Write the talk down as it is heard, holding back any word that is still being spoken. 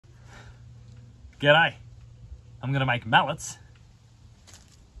G'day. I'm going to make mallets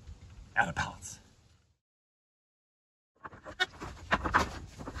out of pallets.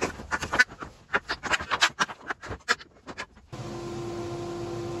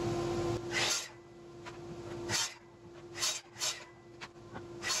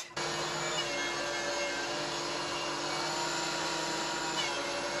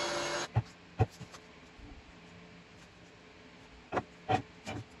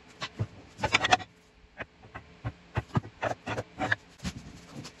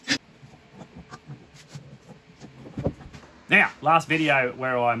 Now, last video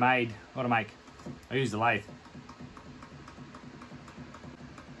where I made, I used the lathe.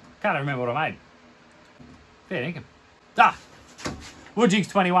 Can't remember what I made. Fair dinkum. Woodjigs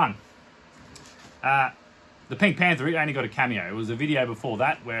 21. The Pink Panther, it only got a cameo. It was a video before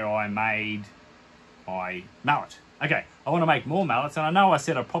that where I made my mallet. Okay, I want to make more mallets, and I know I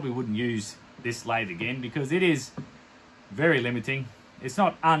said I probably wouldn't use this lathe again because it is very limiting. It's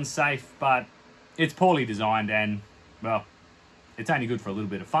not unsafe, but it's poorly designed and, well, it's only good for a little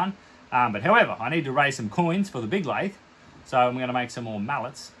bit of fun. But however, I need to raise some coins for the big lathe, so I'm going to make some more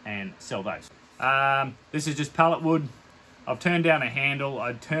mallets and sell those. This is just pallet wood. I've turned down a handle.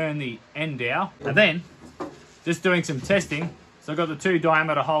 I turn the end down, and then just doing some testing. So I've got the 2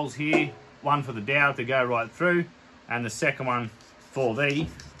 diameter holes here, one for the dowel to go right through, and the second one for the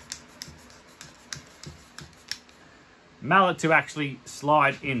mallet to actually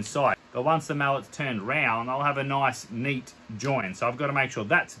slide inside. But once the mallet's turned round, I'll have a nice neat join. So I've got to make sure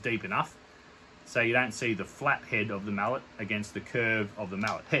that's deep enough so you don't see the flat head of the mallet against the curve of the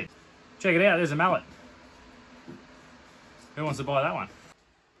mallet head. Check it out, there's a mallet. Who wants to buy that one?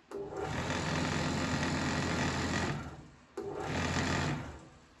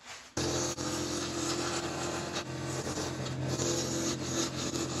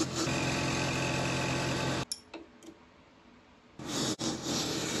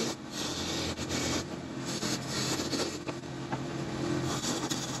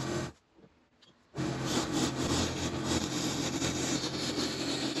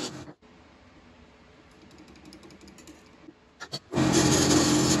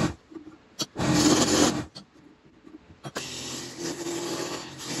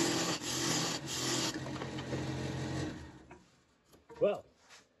 Well,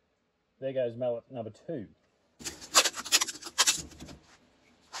 there goes mallet number 2.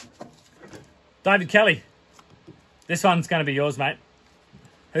 David Kelly, this one's going to be yours, mate.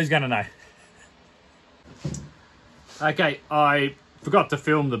 Who's going to know? Okay, I forgot to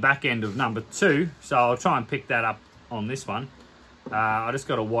film the back end of number 2, so I'll try and pick that up on this one. I just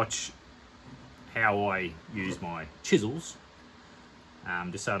got to watch how I use my chisels,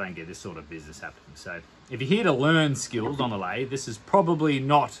 just so I don't get this sort of business happening. So if you're here to learn skills on the lathe, this is probably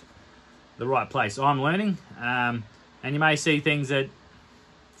not the right place. I'm learning, and you may see things that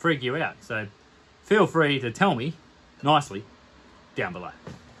freak you out. So feel free to tell me nicely down below.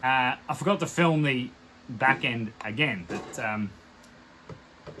 I forgot to film the back end again, but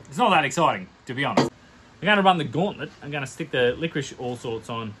it's not that exciting, to be honest. I'm going to run the gauntlet. I'm going to stick the licorice all sorts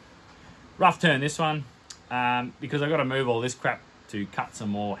on. Rough turn this one, because I've got to move all this crap to cut some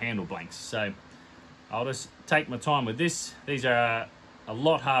more handle blanks. So I'll just take my time with this. These are a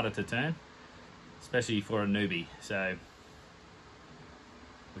lot harder to turn, especially for a newbie. So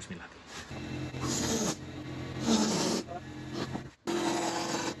wish me luck.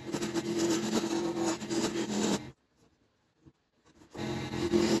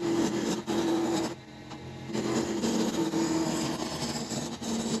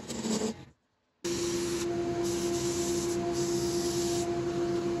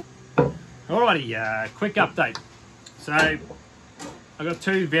 Alrighty, quick update. So I've got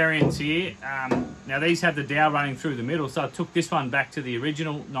 2 variants here. Now these have the dowel running through the middle, so I took this one back to the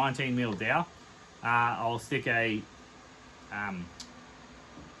original 19mm dowel. I'll stick a,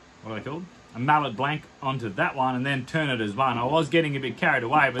 what are they called? A mallet blank onto that one and then turn it as one. I was getting a bit carried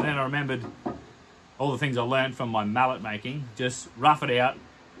away, but then I remembered all the things I learned from my mallet making. Just rough it out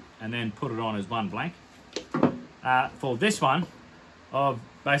and then put it on as one blank. For this one, I've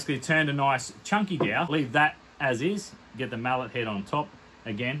basically turned a nice chunky dowel, leave that as is, get the mallet head on top,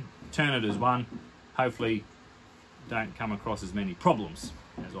 again, turn it as one, hopefully don't come across as many problems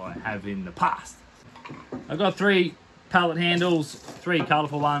as I have in the past. I've got 3 pallet handles, 3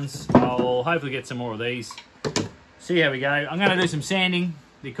 colourful ones. I'll hopefully get some more of these. See how we go. I'm going to do some sanding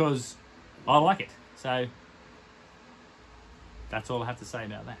because I like it. So that's all I have to say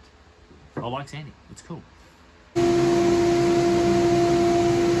about that. I like sanding, it's cool.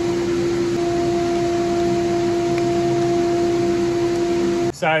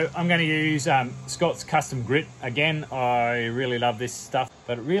 So I'm going to use Scott's Custom Grit. Again, I really love this stuff,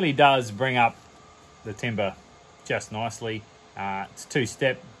 but it really does bring up the timber just nicely. It's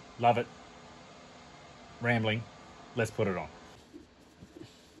two-step, love it. Rambling, let's put it on.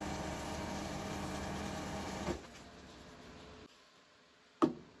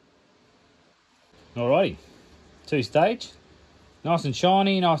 Alrighty, two-stage, nice and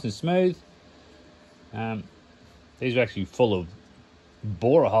shiny, nice and smooth. These are actually full of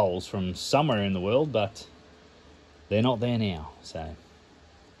borer holes from somewhere in the world, but they're not there now, so.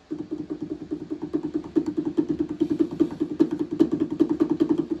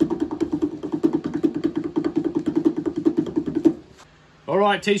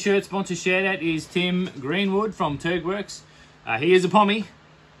 Alright, t-shirt sponsor shout out is Tim Greenwood from Turgworks. He is a pommy,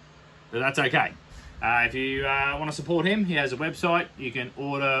 but that's okay. If you want to support him, he has a website. You can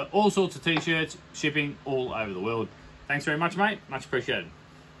order all sorts of t-shirts, shipping all over the world. Thanks very much, mate. Much appreciated.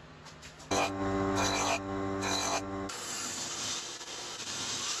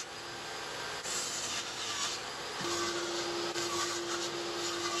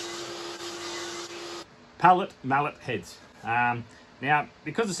 Mallet heads. Now,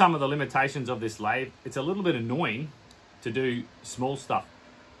 because of some of the limitations of this lathe, it's a little bit annoying to do small stuff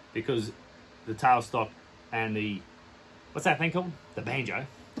because the tailstock and the, what's that thing called? The banjo.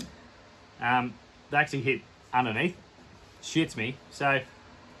 They actually hit underneath. Shits me. So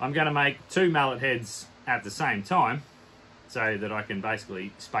I'm going to make two mallet heads at the same time so that I can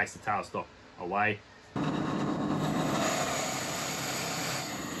basically space the tailstock away.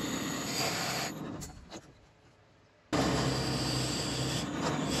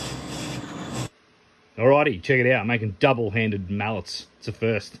 Alrighty, check it out. I'm making double-handed mallets. It's a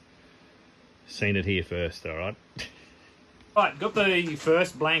first. Seen it here first, alright? Right, got the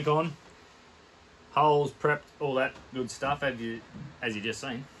first blank on. Holes prepped, all that good stuff, as you just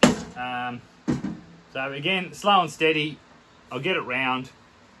seen. So again, slow and steady. I'll get it round.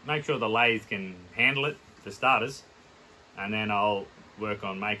 Make sure the lathe can handle it, for starters. And then I'll work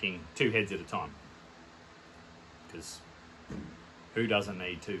on making two heads at a time. Because who doesn't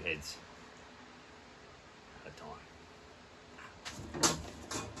need two heads at a time?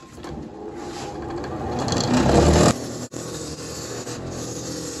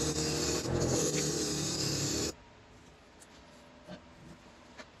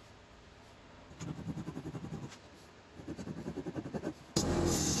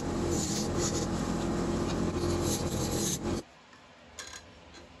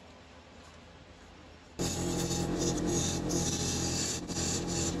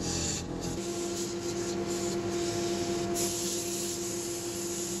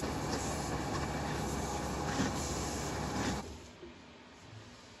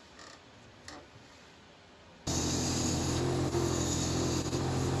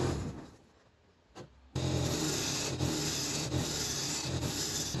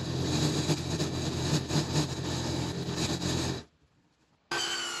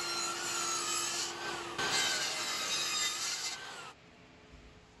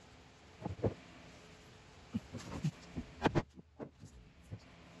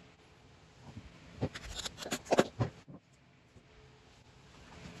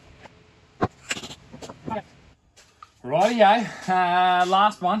 Rightio,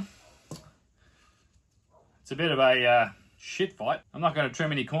 last one. It's a bit of a shit fight. I'm not going to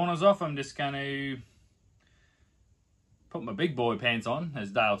trim any corners off. I'm just going to put my big boy pants on,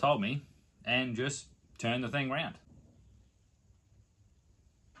 as Dale told me, and just turn the thing round.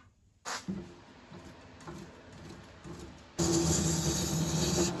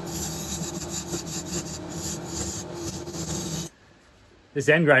 This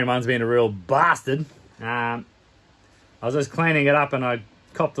end grain one's been a real bastard. I was just cleaning it up and I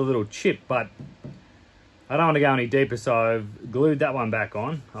copped a little chip, but I don't want to go any deeper, so I've glued that one back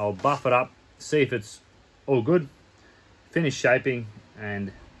on. I'll buff it up, see if it's all good, finish shaping,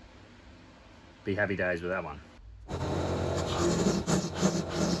 and be happy days with that one.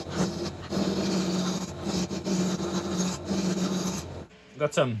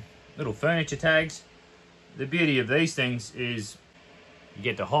 Got some little furniture tags. The beauty of these things is you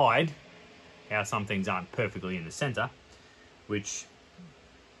get to hide how some things aren't perfectly in the center, which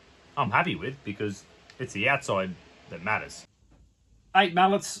I'm happy with because it's the outside that matters. 8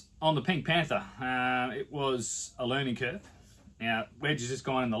 mallets on the Pink Panther. It was a learning curve. Now, wedge has just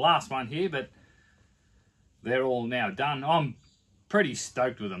gone in the last one here, but they're all now done. I'm pretty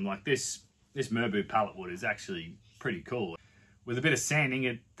stoked with them. Like this Merbau pallet wood is actually pretty cool. With a bit of sanding,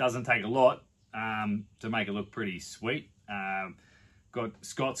 it doesn't take a lot to make it look pretty sweet. Got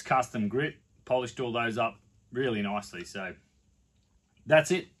Scott's Custom Grit, polished all those up really nicely. So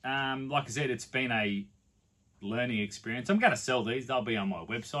that's it. Like I said, it's been a learning experience. I'm going to sell these. They'll be on my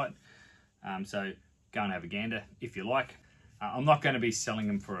website. So go and have a gander if you like. I'm not going to be selling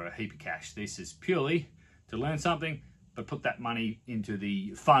them for a heap of cash. This is purely to learn something, but put that money into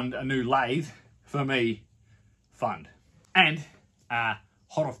the fund a new lathe for me fund. And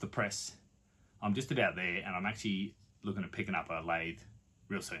hot off the press, I'm just about there, and I'm actually looking at picking up a lathe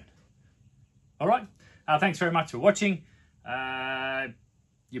real soon. All right, thanks very much for watching.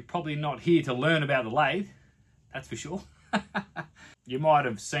 You're probably not here to learn about the lathe, that's for sure. You might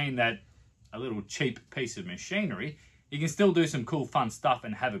have seen that a little cheap piece of machinery, you can still do some cool fun stuff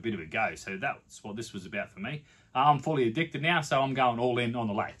and have a bit of a go. So that's what this was about for me. I'm fully addicted now, so I'm going all in on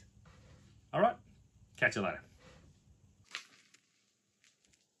the lathe. All right, catch you later.